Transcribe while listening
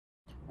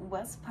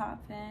What's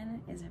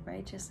poppin'? Is it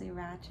righteously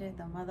ratchet?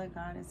 The mother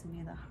goddess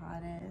be the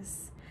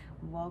hottest.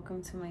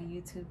 Welcome to my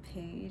YouTube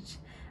page.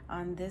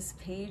 On this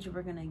page,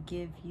 we're gonna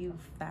give you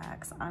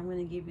facts. I'm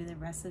gonna give you the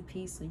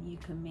recipe so you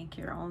can make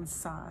your own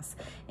sauce.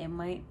 It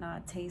might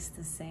not taste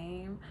the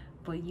same,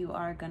 but you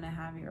are gonna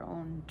have your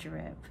own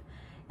drip.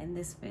 In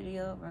this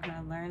video, we're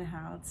gonna learn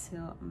how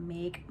to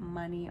make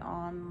money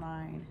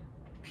online,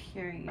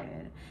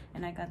 period.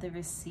 And I got the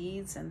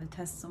receipts and the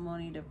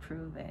testimony to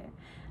prove it.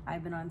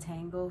 I've been on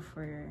Tango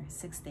for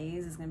 6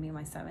 days. It's gonna be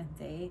my 7th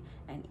day,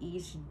 and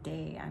each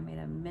day I made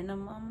a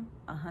minimum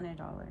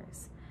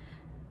 $100.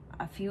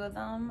 A few of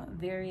them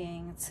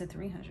varying to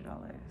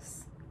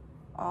 $300,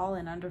 all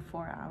in under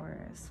 4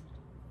 hours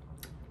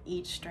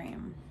each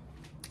stream.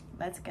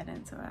 Let's get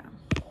into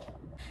it.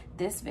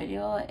 This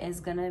video is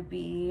gonna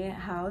be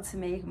how to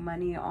make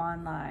money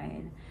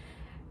online.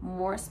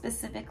 More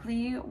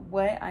specifically,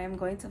 what I am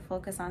going to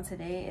focus on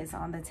today is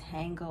on the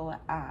Tango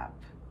app.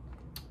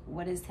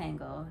 What is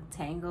Tango?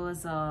 Tango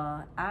is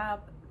a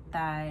app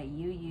that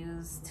you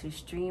use to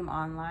stream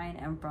online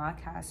and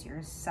broadcast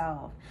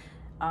yourself.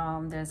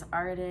 There's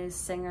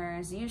artists,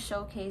 singers, you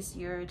showcase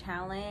your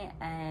talent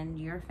and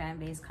your fan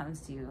base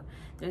comes to you.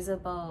 There's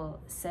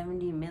about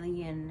 70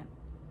 million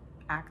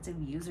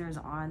active users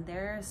on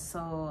there,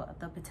 so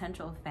the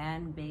potential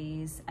fan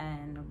base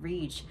and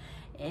reach,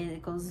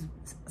 it goes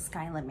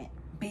sky limit,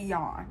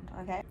 beyond.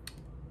 Okay,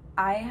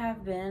 I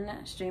have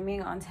been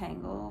streaming on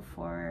Tango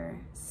for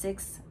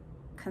 6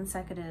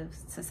 consecutive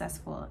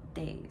successful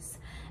days,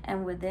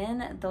 and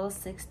within those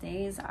 6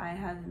 days I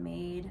have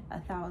made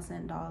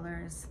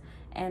 $1,000,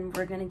 and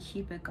we're gonna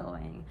keep it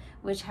going,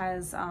 which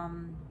has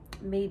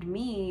made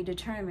me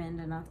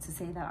determined enough to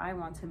say that I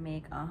want to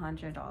make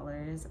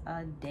 $100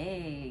 a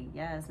day.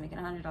 Yes, making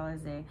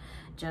 $100 a day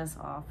just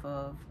off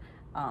of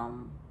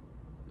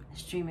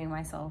streaming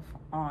myself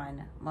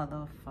on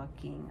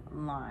motherfucking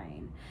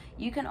line.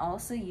 You can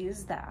also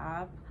use the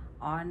app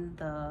on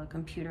the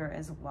computer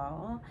as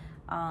well.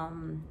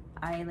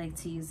 I like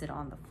to use it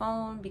on the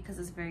phone because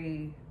it's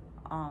very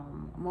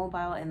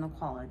mobile in the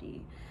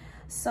quality.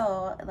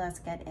 So let's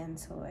get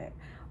into it.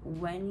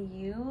 When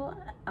you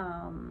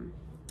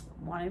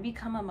want to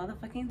become a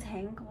motherfucking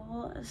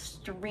Tango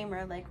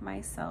streamer like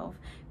myself,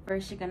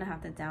 first you're gonna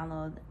have to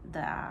download the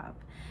app.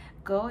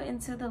 Go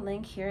into the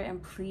link here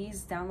and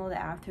please download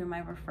the app through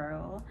my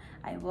referral.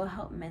 I will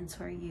help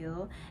mentor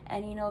you,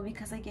 and you know,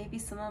 because I gave you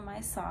some of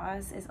my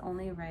sauce, it's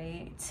only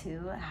right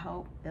to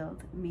help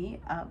build me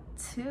up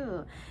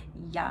too.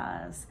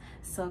 Yes,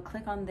 so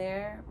click on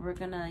there. We're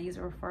gonna use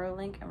a referral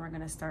link and we're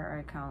gonna start our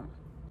account.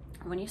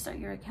 When you start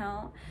your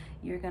account,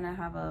 you're gonna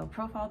have a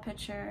profile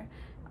picture.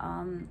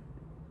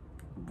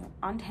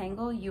 On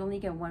Tango, you only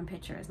get one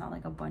picture. It's not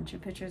like a bunch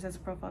of pictures as a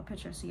profile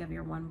picture, so you have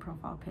your one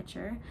profile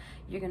picture.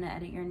 You're gonna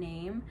edit your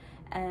name,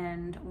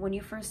 and when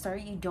you first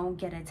start, you don't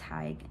get a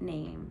tag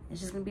name. It's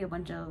just gonna be a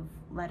bunch of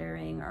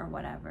lettering or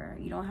whatever.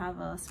 You don't have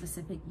a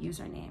specific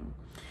username.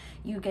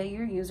 You get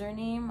your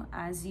username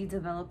as you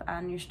develop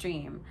on your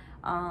stream.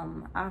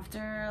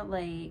 After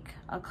like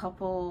a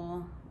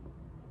couple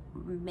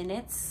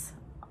minutes,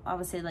 I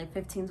would say like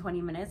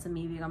 15-20 minutes of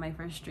me being on my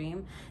first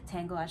stream,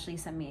 Tango actually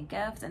sent me a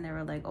gift, and they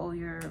were like, oh,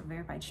 you're a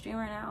verified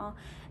streamer now.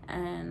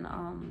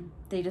 And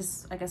they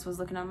just, I guess, was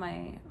looking at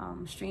my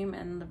stream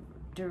and the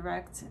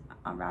direct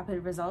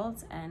rapid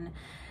results and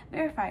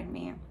verified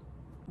me.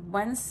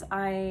 Once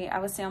I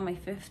would say on my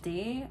 5th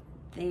day,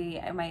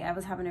 I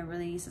was having a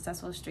really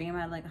successful stream.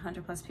 I had like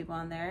 100+ people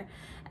on there,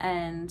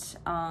 and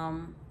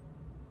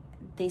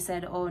they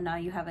said, oh, now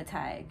you have a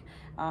tag.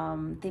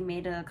 They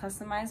made a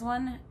customized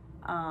one,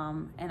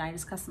 and I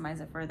just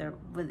customize it further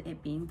with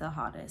it being the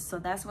hottest. So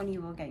that's when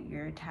you will get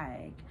your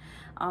tag.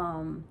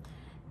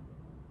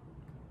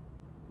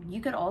 You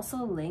could also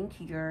link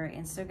your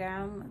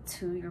Instagram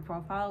to your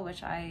profile,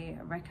 which I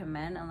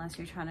recommend unless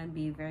you're trying to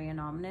be very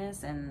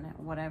anonymous and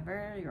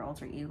whatever, your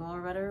alter ego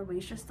or whatever, but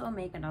you should still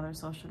make another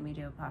social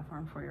media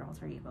platform for your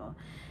alter ego,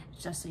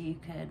 just so you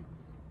could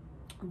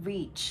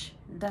reach.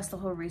 That's the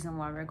whole reason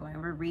why we're going.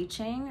 We're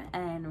reaching,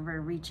 and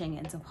we're reaching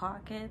into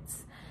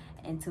pockets,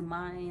 into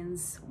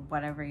minds,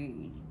 whatever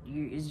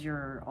is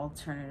your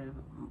alternative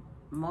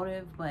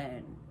motive,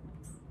 but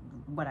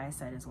what I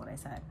said is what I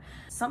said.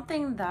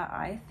 Something that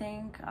I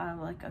think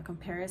like a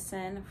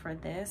comparison for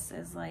this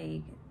is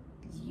like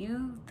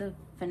the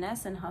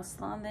finesse and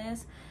hustle on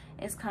this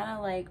is kind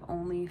of like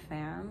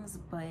OnlyFans,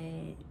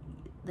 but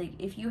like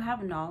if you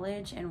have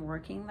knowledge in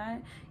working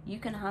that, you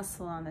can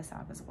hustle on this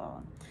app as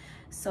well.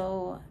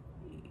 So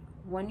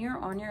when you're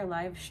on your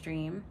live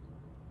stream,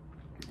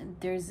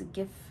 there's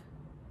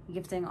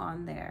gifting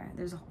on there.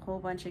 There's a whole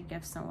bunch of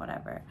gifts and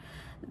whatever.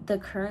 The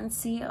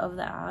currency of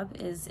the app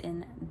is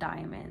in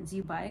diamonds.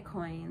 You buy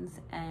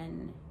coins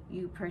and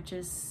you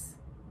purchase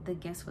the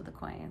gifts with the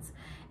coins,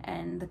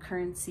 and the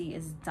currency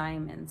is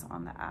diamonds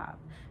on the app.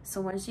 So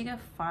once you get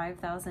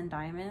 5,000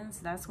 diamonds,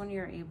 that's when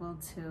you're able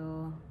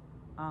to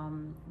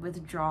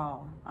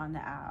withdraw on the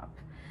app.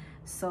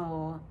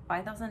 So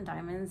 5,000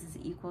 diamonds is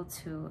equal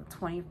to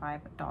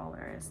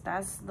 $25.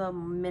 That's the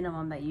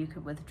minimum that you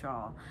could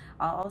withdraw.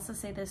 I'll also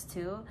say this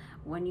too,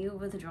 when you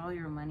withdraw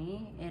your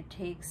money, it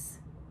takes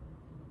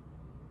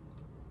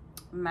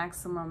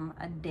maximum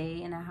a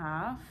day and a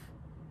half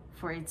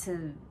for it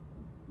to,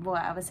 well,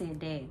 I would say a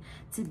day,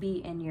 to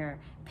be in your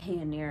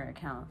Payoneer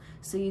account.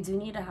 So you do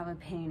need to have a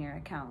Payoneer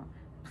account.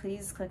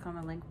 Please click on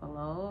the link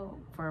below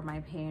for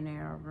my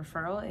Payoneer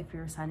referral if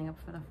you're signing up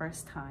for the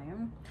first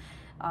time.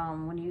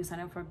 When you sign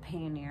up for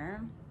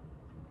Payoneer,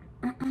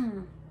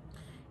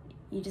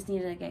 you just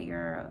need to get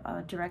your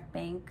direct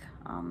bank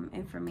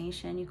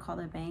information. You call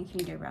the bank, you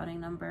need your routing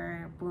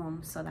number,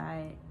 boom, so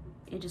that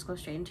it just goes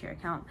straight into your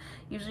account.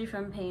 Usually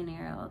from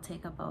Payoneer, it'll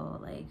take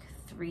about like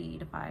 3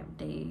 to 5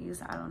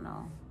 days. I don't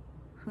know.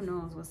 Who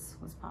knows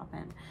what's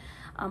popping.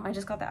 I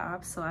just got the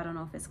app, so I don't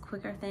know if it's a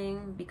quicker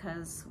thing,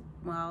 because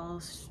while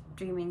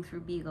streaming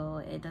through Beagle,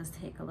 it does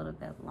take a little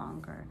bit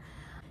longer.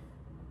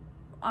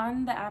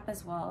 On the app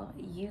as well,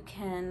 you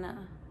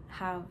can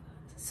have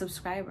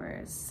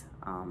subscribers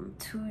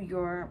to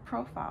your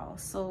profile.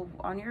 So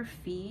on your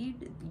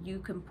feed, you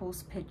can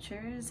post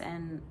pictures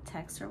and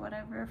text or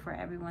whatever for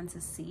everyone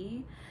to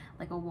see,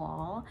 like a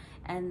wall.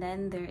 And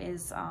then there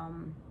is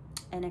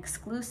an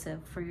exclusive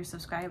for your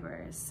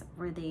subscribers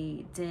where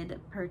they did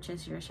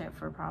purchase your shit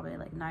for probably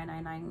like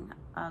 999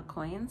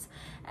 coins,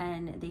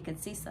 and they could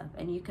see stuff,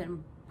 and you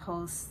can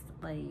post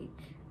like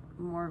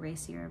more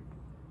racier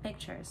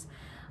pictures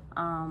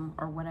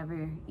or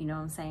whatever, you know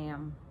what I'm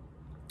saying.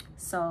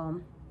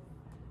 So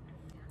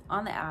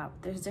on the app,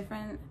 there's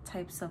different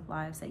types of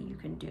lives that you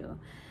can do.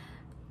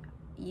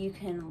 You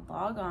can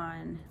log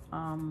on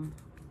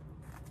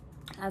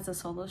as a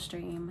solo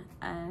stream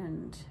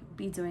and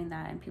be doing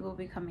that, and people will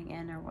be coming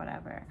in or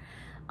whatever.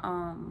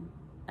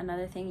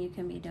 Another thing you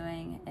can be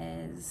doing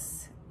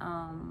is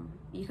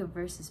you could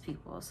versus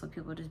people, so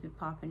people just be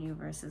popping you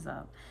versus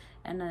up.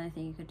 Another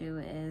thing you could do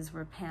is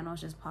where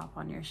panels just pop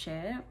on your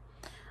shit.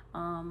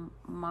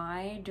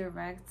 My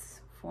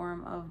direct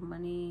form of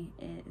money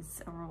is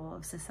a rule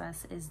of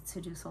success is to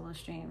do solo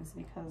streams,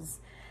 because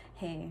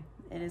hey,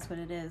 it is what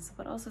it is.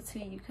 But also too,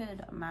 you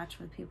could match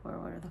with people or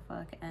whatever the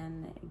fuck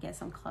and get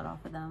some cut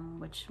off of them,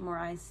 which more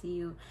I see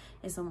you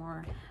is a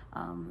more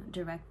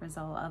direct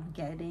result of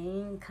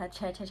getting cut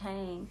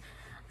cha-cha-chang.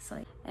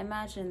 So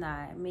imagine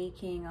that,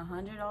 making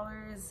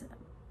 $100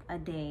 a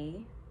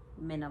day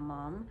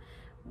minimum,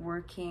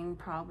 working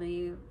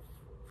probably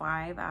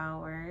 5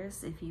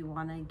 hours. If you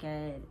want to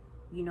get,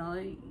 you know,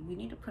 you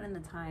need to put in the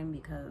time,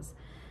 because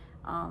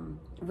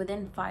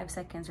within 5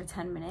 seconds or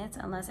 10 minutes,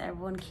 unless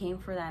everyone came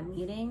for that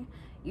meeting,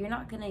 you're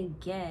not gonna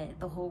get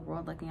the whole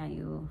world looking at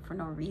you for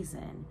no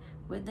reason.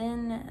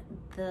 Within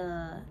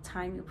the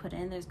time you put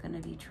in, there's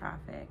gonna be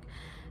traffic.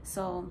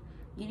 So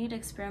you need to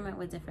experiment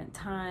with different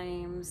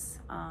times,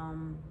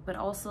 but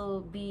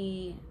also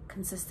be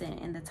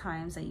consistent in the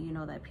times that you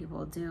know that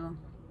people do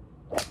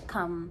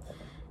come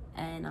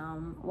and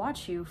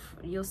watch you.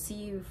 You'll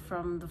see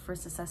from the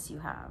first success you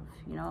have.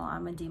 You know,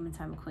 I'm a demon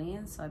time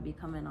queen, so I'd be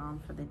coming on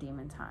for the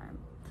demon time.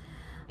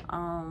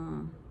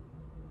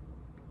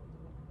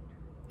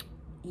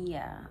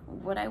 Yeah,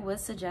 what I would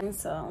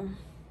suggest, so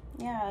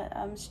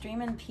yeah,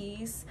 stream in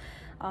peace.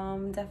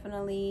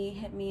 Definitely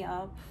hit me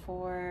up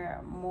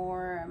for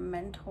more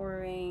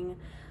mentoring.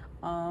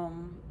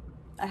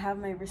 I have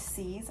my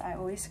receipts. I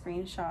always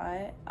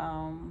screenshot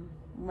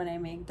when I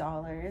make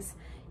dollars.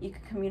 You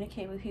can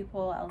communicate with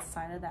people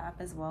outside of the app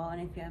as well,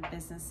 and if you have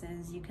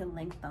businesses, you can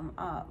link them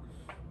up.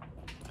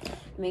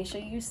 Make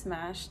sure you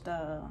smash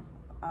the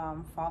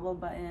follow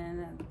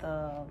button,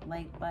 the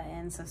like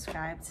button,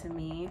 subscribe to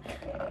me.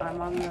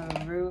 I'm on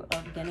the route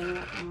of getting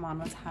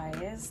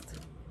monetized.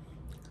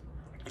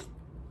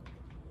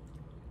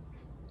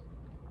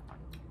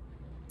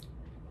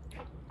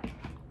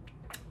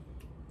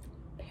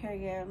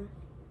 Period.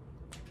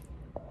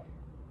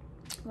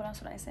 What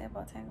else would I say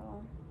about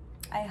Tango?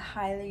 I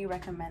highly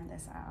recommend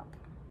this app.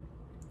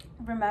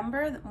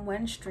 Remember,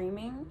 when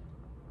streaming,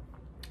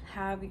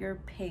 have your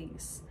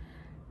pace,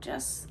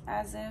 just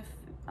as if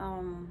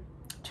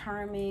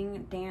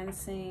charming,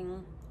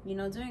 dancing, you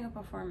know, doing a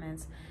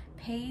performance.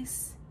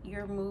 Pace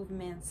your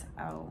movements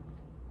out,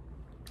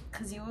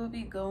 because you will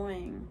be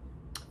going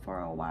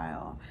for a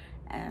while,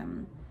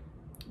 and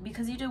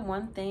because you did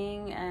one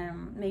thing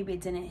and maybe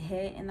it didn't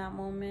hit in that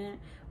moment,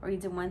 or you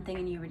did one thing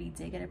and you already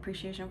did get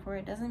appreciation for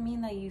it, doesn't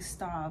mean that you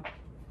stop.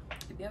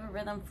 If you have a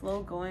rhythm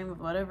flow going with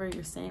whatever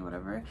you're saying,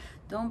 whatever,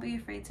 don't be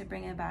afraid to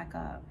bring it back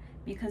up,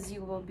 because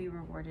you will be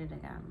rewarded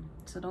again.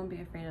 So don't be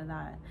afraid of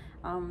that.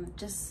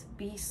 Just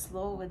be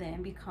slow with it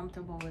and be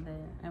comfortable with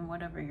it and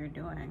whatever you're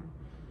doing.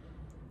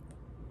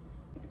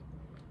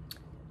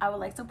 I would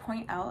like to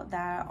point out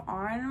that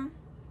on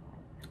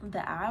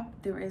the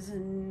app, there is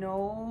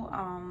no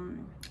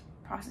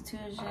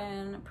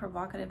prostitution,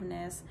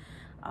 provocativeness,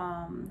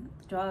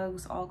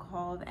 drugs,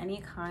 alcohol of any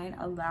kind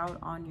allowed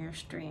on your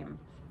stream.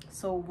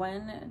 So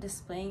when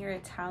displaying your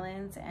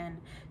talents and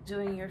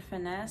doing your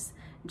finesse,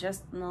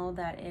 just know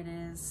that it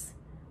is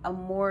a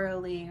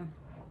morally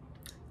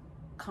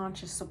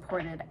conscious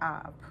supported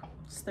app.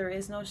 So there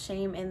is no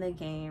shame in the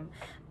game,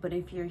 but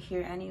if you're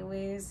here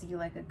anyways, you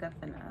like a good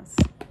finesse.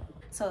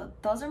 So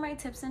those are my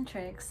tips and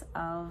tricks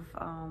of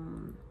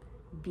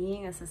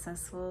being a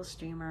successful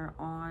streamer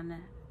on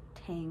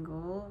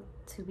Tango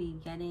to be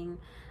getting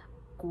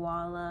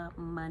guala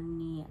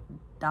money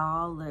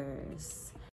dollars.